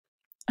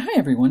Hi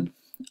everyone.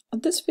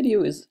 This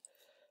video is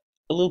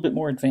a little bit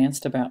more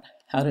advanced about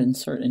how to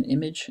insert an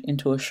image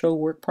into a show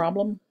work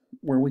problem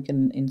where we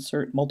can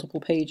insert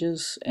multiple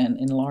pages and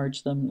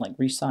enlarge them, like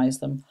resize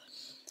them.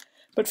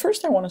 But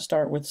first I want to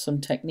start with some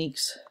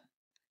techniques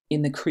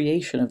in the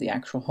creation of the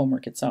actual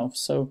homework itself.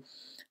 So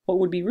what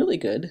would be really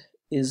good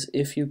is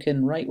if you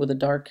can write with a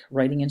dark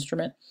writing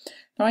instrument.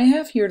 Now I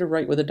have here to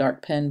write with a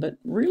dark pen, but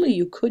really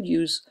you could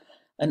use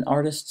an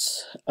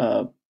artist's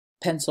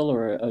pencil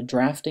or a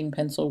drafting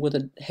pencil with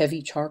a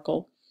heavy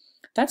charcoal.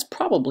 That's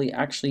probably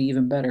actually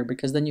even better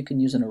because then you can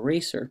use an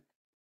eraser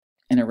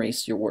and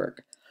erase your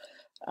work.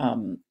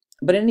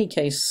 But in any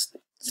case,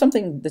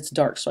 something that's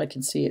dark so I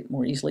can see it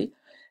more easily.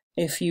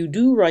 If you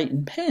do write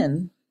in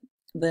pen,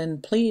 then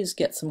please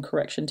get some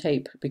correction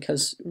tape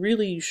because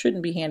really you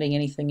shouldn't be handing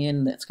anything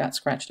in that's got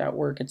scratched out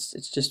work.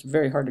 It's just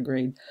very hard to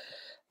grade.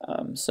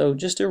 So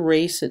just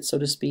erase it, so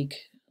to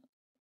speak,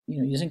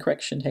 using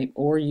correction tape,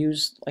 or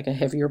use like a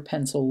heavier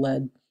pencil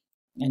lead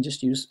and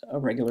just use a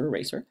regular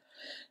eraser.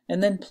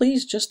 And then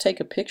please just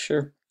take a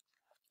picture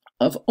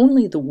of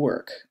only the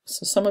work.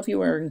 So some of you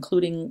are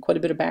including quite a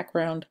bit of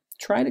background.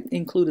 Try to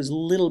include as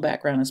little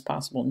background as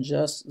possible and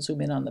just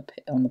zoom in on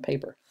the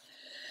paper.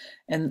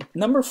 And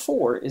number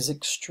 4 is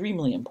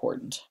extremely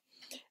important.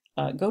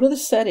 Go to the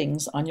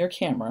settings on your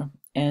camera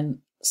and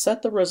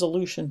set the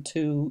resolution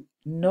to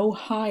no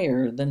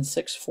higher than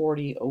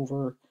 640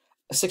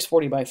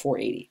 by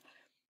 480.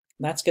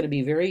 That's going to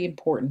be very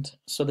important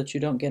so that you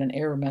don't get an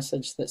error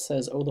message that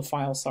says, oh, the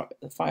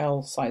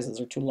file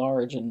sizes are too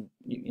large and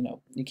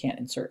you can't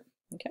insert.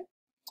 Okay.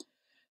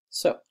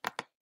 So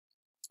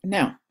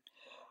now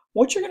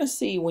what you're going to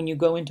see when you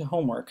go into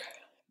homework,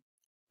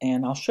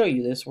 and I'll show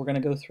you this, we're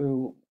going to go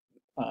through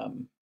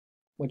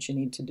what you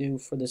need to do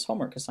for this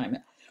homework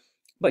assignment,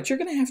 but you're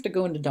going to have to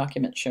go into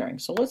document sharing.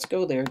 So let's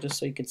go there just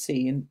so you can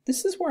see. And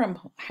this is where I'm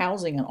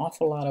housing an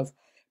awful lot of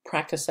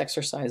practice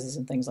exercises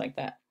and things like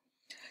that.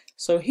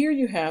 So here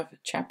you have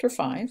chapter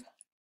 5,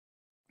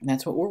 and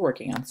that's what we're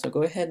working on. So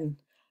go ahead and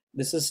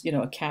this is,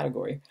 a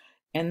category.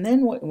 And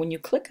then when you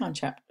click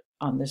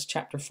on this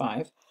chapter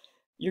 5,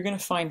 you're going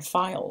to find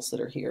files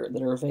that are here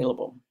that are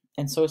available.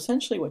 And so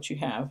essentially what you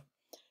have,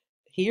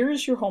 here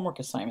is your homework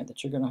assignment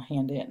that you're going to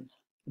hand in.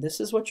 This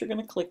is what you're going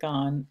to click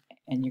on,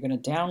 and you're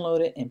going to download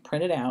it and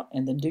print it out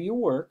and then do your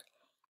work.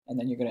 And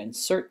then you're going to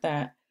insert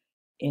that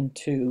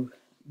into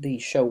the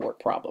show work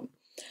problem.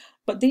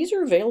 But these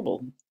are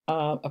available.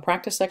 A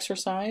practice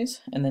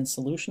exercise, and then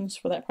solutions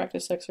for that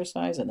practice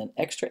exercise, and then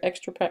extra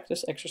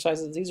practice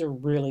exercises. These are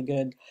really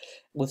good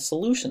with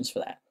solutions for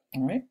that.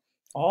 All right.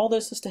 All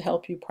this is to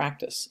help you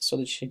practice so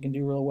that you can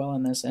do real well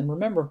in this. And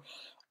remember,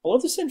 all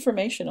of this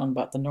information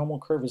about the normal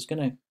curve is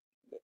going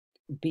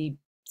to be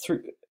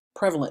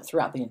prevalent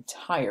throughout the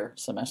entire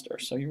semester.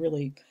 So you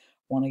really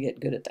want to get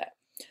good at that.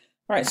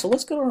 All right. So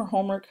let's go to our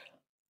homework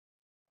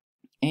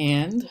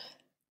and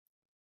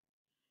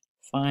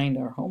find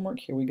our homework.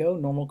 Here we go,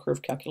 normal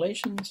curve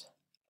calculations.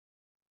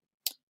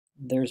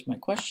 There's my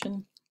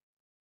question.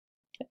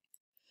 Okay.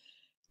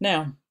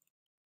 Now,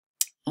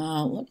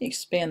 let me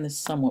expand this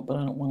somewhat, but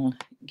I don't want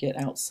to get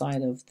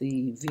outside of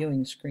the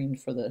viewing screen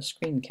for the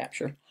screen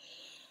capture.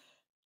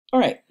 All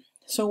right,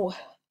 so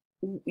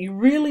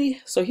here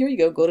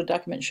you go to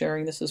document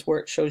sharing. This is where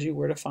it shows you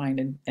where to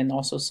find and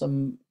also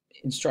some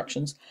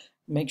instructions.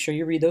 Make sure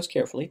you read those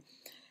carefully.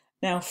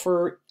 Now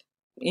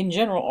in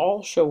general,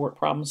 all show work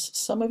problems,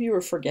 some of you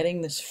are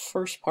forgetting this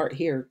first part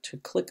here to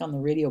click on the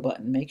radio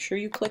button. Make sure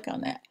you click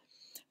on that,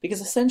 because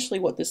essentially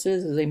what this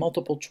is a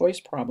multiple choice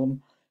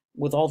problem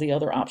with all the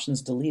other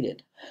options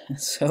deleted.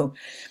 So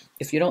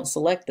if you don't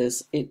select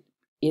this, it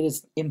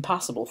is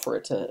impossible for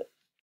it to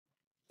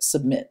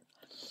submit.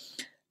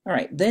 All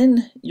right,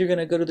 then you're going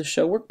to go to the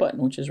show work button,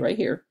 which is right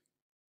here.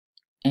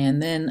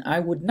 And then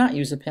I would not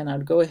use a pen. I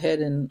would go ahead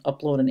and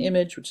upload an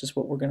image, which is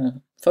what we're going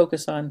to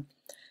focus on.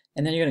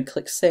 And then you're going to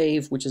click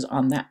Save, which is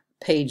on that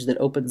page that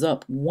opens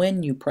up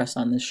when you press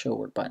on this show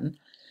work button.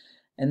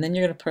 And then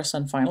you're going to press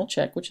on Final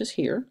Check, which is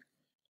here.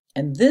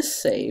 And this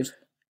save,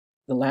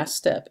 the last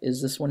step,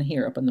 is this one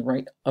here up in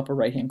the upper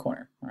right-hand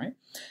corner. All right.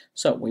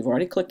 So we've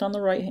already clicked on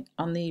the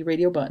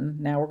radio button.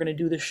 Now we're going to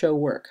do the show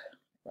work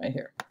right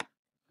here.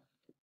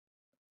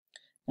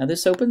 Now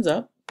this opens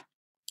up,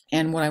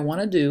 and what I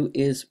want to do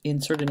is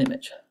insert an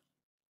image.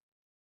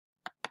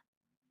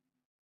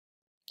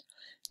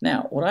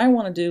 Now, what I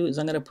want to do is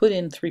I'm going to put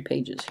in 3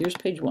 pages. Here's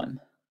page 1.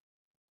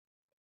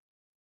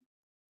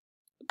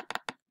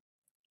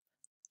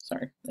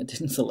 Sorry, I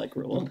didn't select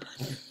real well.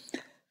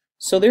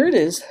 So there it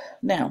is.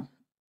 Now,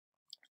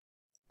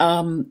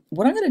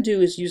 what I'm going to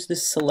do is use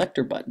this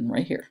selector button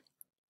right here.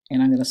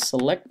 And I'm going to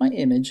select my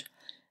image.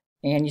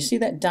 And you see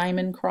that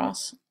diamond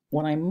cross?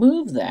 When I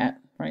move that,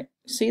 right,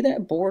 see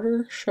that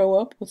border show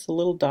up with the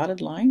little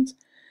dotted lines?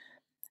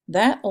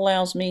 That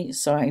allows me,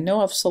 so I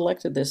know I've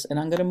selected this, and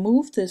I'm going to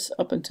move this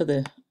up into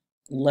the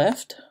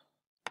left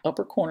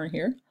upper corner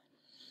here,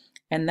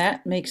 and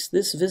that makes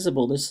this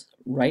visible, this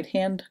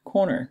right-hand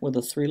corner with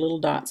the 3 little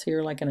dots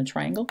here like in a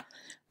triangle.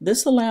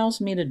 This allows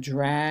me to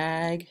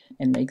drag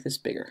and make this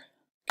bigger,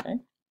 okay?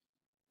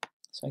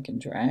 So I can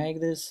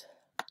drag this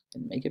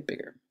and make it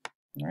bigger.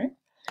 All right.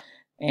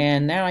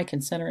 And now I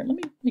can center it. Let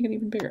me make it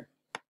even bigger.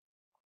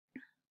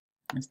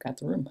 I've got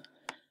the room.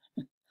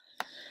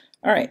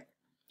 All right.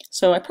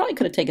 So I probably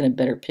could have taken a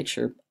better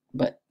picture,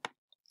 but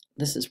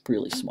this is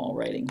really small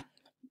writing.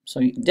 So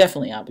you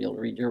definitely I'll be able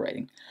to read your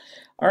writing.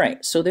 All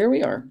right. So there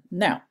we are.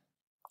 Now,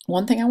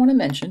 one thing I want to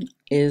mention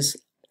is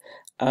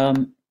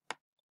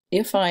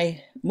if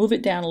I move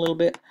it down a little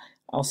bit,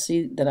 I'll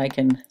see that I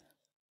can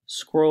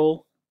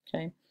scroll.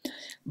 Okay.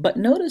 But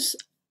notice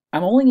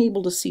I'm only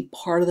able to see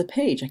part of the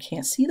page. I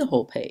can't see the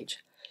whole page.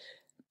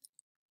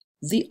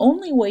 The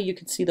only way you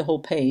can see the whole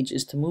page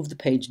is to move the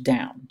page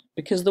down,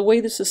 because the way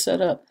this is set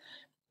up,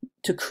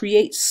 to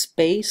create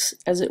space,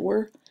 as it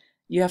were,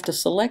 you have to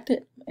select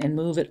it and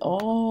move it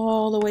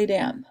all the way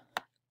down.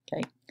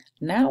 Okay,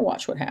 now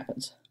watch what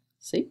happens.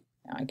 See,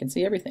 now I can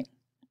see everything.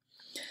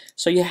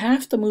 So you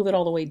have to move it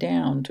all the way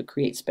down to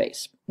create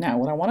space. Now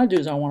what I want to do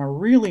is I want to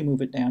really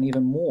move it down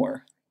even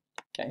more,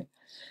 okay,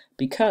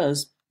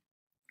 because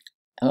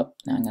oh,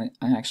 now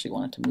I actually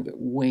wanted to move it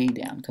way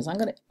down, because I'm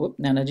going to, whoop,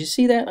 now did you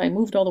see that? I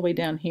moved all the way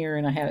down here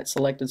and I had it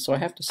selected, so I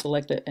have to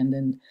select it and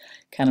then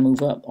kind of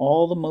move up.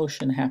 All the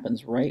motion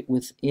happens right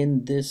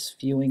within this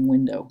viewing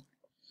window.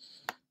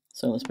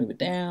 So let's move it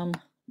down,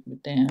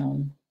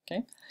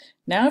 okay.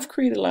 Now I've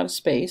created a lot of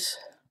space,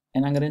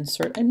 and I'm going to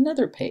insert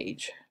another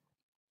page.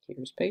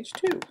 Here's page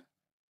 2.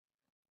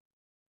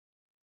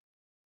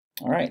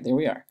 All right, there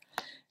we are.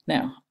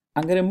 Now,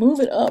 I'm going to move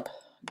it up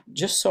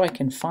just so I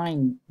can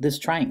find this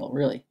triangle,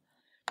 really.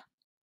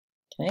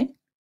 Okay,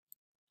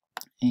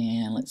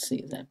 and let's see,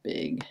 is that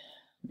big?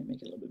 Let me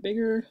make it a little bit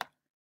bigger.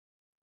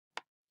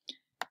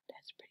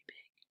 That's pretty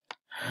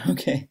big.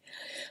 Okay,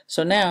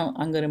 so now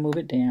I'm going to move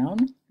it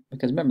down,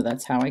 because remember,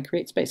 that's how I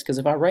create space. Because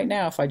if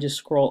I just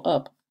scroll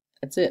up,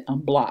 that's it, I'm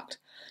blocked.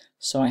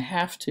 So I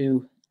have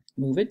to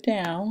move it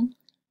down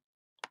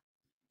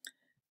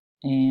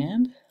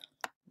and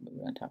move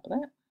it on top of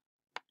that.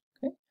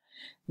 Okay,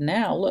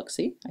 now look,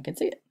 see, I can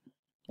see it.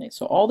 Okay,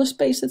 so all the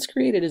space that's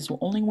created is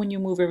only when you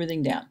move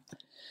everything down.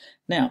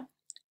 Now,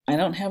 I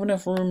don't have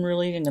enough room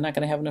really, and I'm not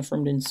going to have enough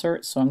room to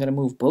insert, so I'm going to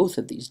move both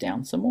of these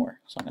down some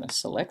more. So I'm going to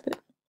select it,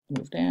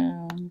 move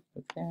down,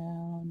 move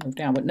down, move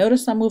down. But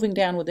notice I'm moving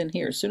down within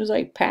here. As soon as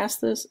I pass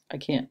this, I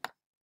can't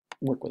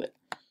work with it.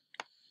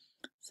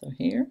 So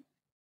here,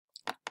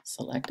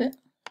 select it,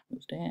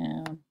 move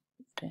down,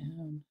 move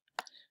down,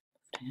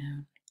 move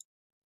down.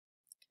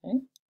 Okay,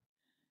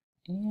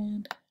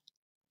 and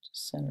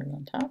just center it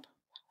on top.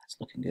 That's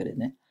looking good,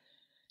 isn't it?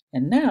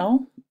 And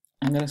now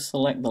I'm going to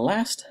select the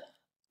last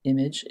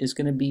image is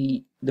going to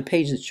be the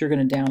page that you're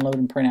going to download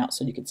and print out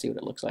so you can see what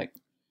it looks like.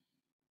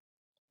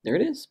 There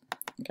it is.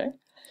 Okay.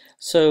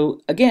 So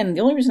again,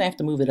 the only reason I have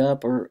to move it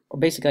up, or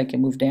basically I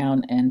can move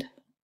down and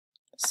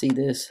see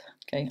this.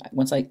 Okay.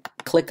 Once I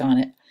click on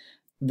it,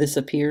 this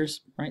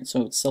appears, right?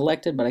 So it's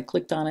selected, but I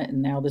clicked on it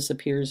and now this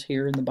appears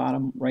here in the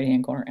bottom right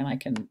hand corner, and I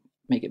can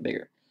make it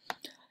bigger.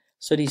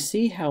 So do you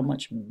see how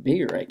much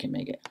bigger I can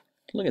make it?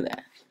 Look at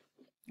that.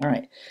 All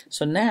right.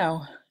 So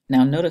now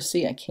notice,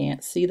 see, I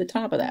can't see the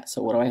top of that.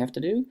 So what do I have to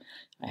do?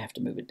 I have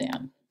to move it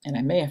down. And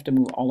I may have to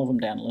move all of them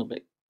down a little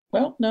bit.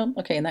 Well, no,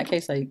 okay, in that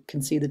case I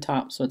can see the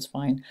top, so it's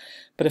fine.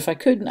 But if I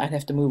couldn't, I'd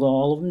have to move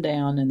all of them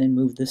down and then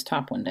move this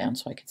top one down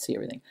so I could see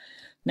everything.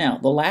 Now,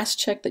 the last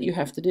check that you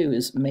have to do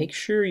is make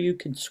sure you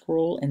can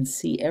scroll and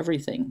see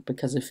everything,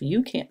 because if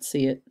you can't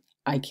see it,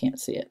 I can't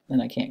see it,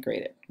 then I can't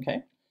grade it,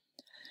 okay?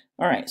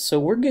 All right, so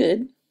we're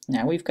good.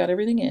 Now we've got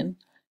everything in.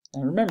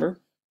 Now remember,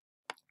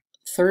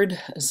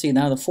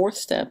 now the fourth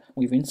step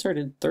we've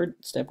inserted. Third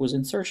step was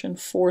insertion.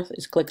 Fourth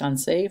is click on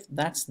save.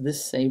 That's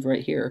this save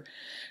right here.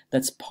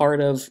 That's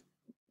part of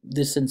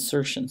this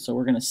insertion. So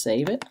we're going to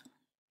save it.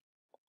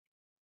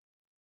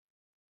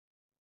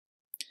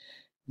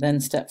 Then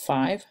step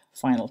 5,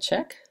 final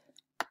check.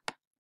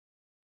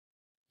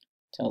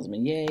 Tells me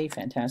yay,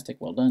 fantastic,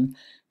 well done.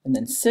 And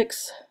then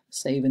 6,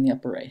 save in the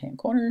upper right hand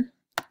corner.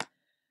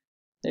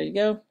 There you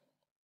go.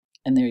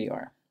 And there you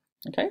are.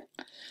 Okay,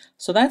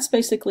 so that's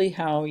basically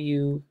how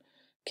you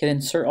can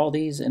insert all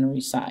these and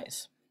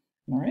resize.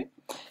 All right,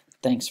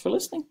 thanks for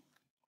listening.